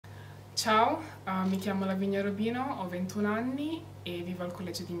Ciao, mi chiamo Lavinia, ho 21 anni e vivo al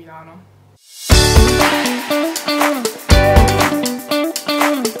Collegio di Milano.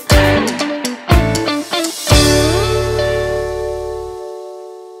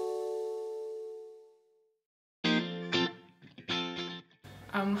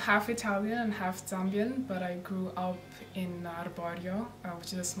 I'm half Italian and half Zambian, but I grew up in Arborio,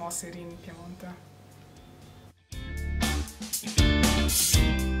 which is a small city in Piemonte.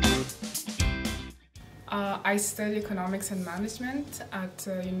 I study economics and management at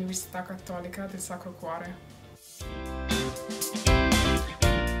Università Cattolica del Sacro Cuore.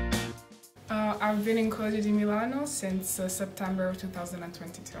 I've been in Collegio di Milano since September of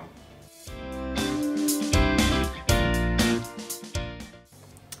 2022.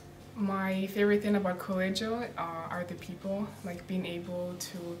 My favorite thing about Collegio are the people, like being able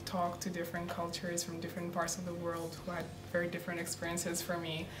to talk to different cultures from different parts of the world who had very different experiences from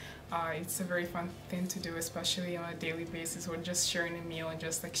me. It's a very fun thing to do, especially on a daily basis, or just sharing a meal and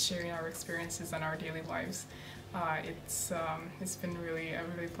just like sharing our experiences and our daily lives. It's been really a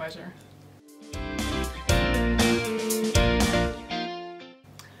pleasure.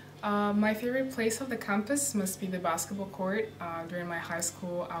 My favorite place of the campus must be the basketball court. During my high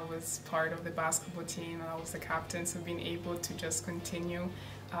school, I was part of the basketball team and I was the captain, so being able to just continue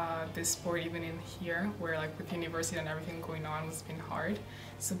this sport even in here, where like with university and everything going on was been hard.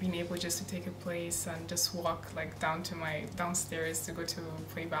 So being able just to take a place and just walk like down to my downstairs to go to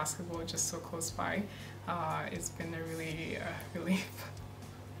play basketball just so close by, it's been a really relief.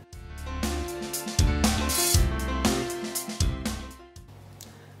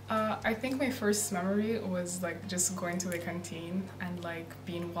 I think my first memory was like just going to the canteen and like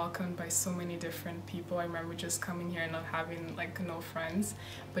being welcomed by so many different people. I remember just coming here and not having like no friends,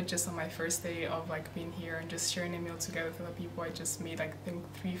 but just on my first day of like being here and just sharing a meal together with the people, I just made like I think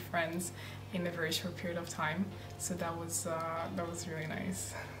 3 friends in a very short period of time. So that was really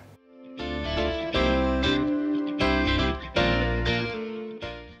nice.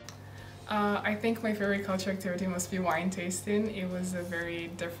 I think my favorite cultural activity must be wine tasting. It was a very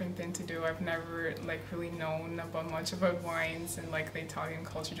different thing to do. I've never like really known about much about wines and like the Italian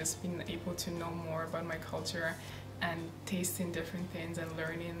culture. Just being able to know more about my culture and tasting different things and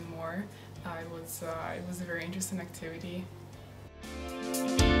learning more. It was a very interesting activity.